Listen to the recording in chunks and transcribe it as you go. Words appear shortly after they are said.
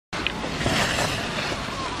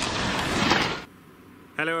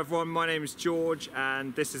Hello everyone, my name is George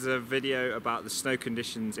and this is a video about the snow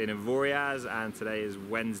conditions in Avoriaz, and today is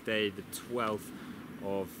Wednesday the 12th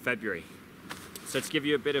of February. So to give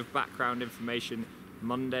you a bit of background information,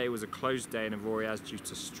 Monday was a closed day in Avoriaz due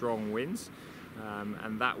to strong winds,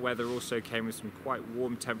 and that weather also came with some quite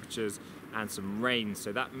warm temperatures and some rain,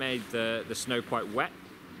 so that made the snow quite wet,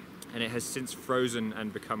 and it has since frozen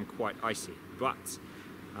and become quite icy. But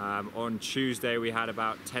on Tuesday we had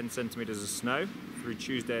about 10 centimeters of snow through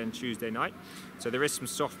Tuesday and Tuesday night, so there is some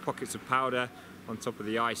soft pockets of powder on top of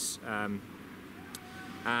the ice,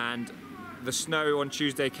 and the snow on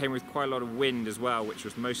Tuesday came with quite a lot of wind as well, which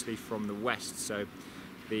was mostly from the west, so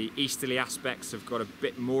the easterly aspects have got a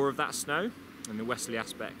bit more of that snow and the westerly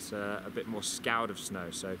aspects are a bit more scoured of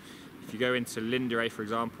snow. So if you go into Linderay, for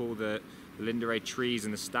example, the Linderay trees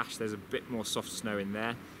and the stash, there's a bit more soft snow in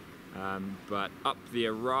there. But up the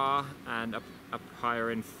Avoriaz and up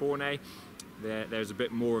higher in Forney, there's a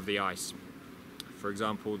bit more of the ice. For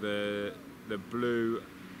example, the blue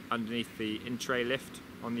underneath the in-tray lift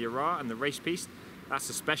on the Avoriaz and the race piste, that's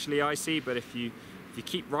especially icy, but if you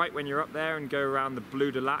keep right when you're up there and go around the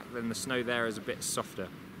blue de lac, then the snow there is a bit softer.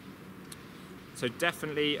 So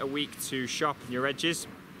definitely a week to sharpen your edges.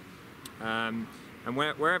 And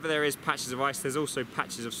wherever there is patches of ice, there's also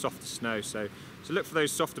patches of softer snow. So look for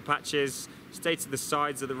those softer patches, stay to the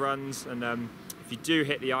sides of the runs, and if you do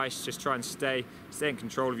hit the ice, just try and stay in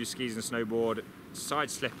control of your skis and snowboard, side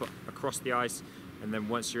slip across the ice, and then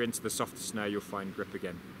once you're into the softer snow, you'll find grip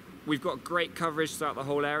again. We've got great coverage throughout the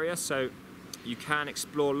whole area, so you can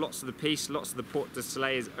explore lots of the piste. Lots of the Porte du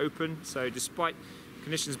Soleil is open, so despite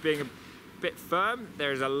conditions being a bit firm,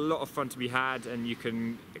 there is a lot of fun to be had, and you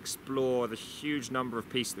can explore the huge number of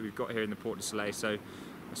pistes that we've got here in the Porte du Soleil. So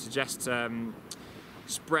I suggest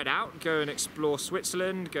spread out, go and explore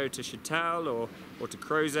Switzerland, go to Châtel or to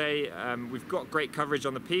Crozet. We've got great coverage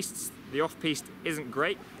on the pistes. The off-piste isn't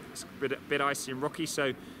great, it's a bit icy and rocky,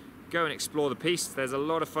 so go and explore the pistes. There's a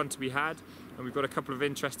lot of fun to be had, and we've got a couple of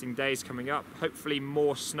interesting days coming up. Hopefully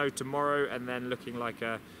more snow tomorrow, and then looking like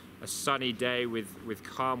a sunny day with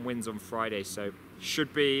calm winds on Friday. So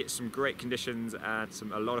should be some great conditions and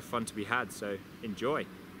a lot of fun to be had, so enjoy.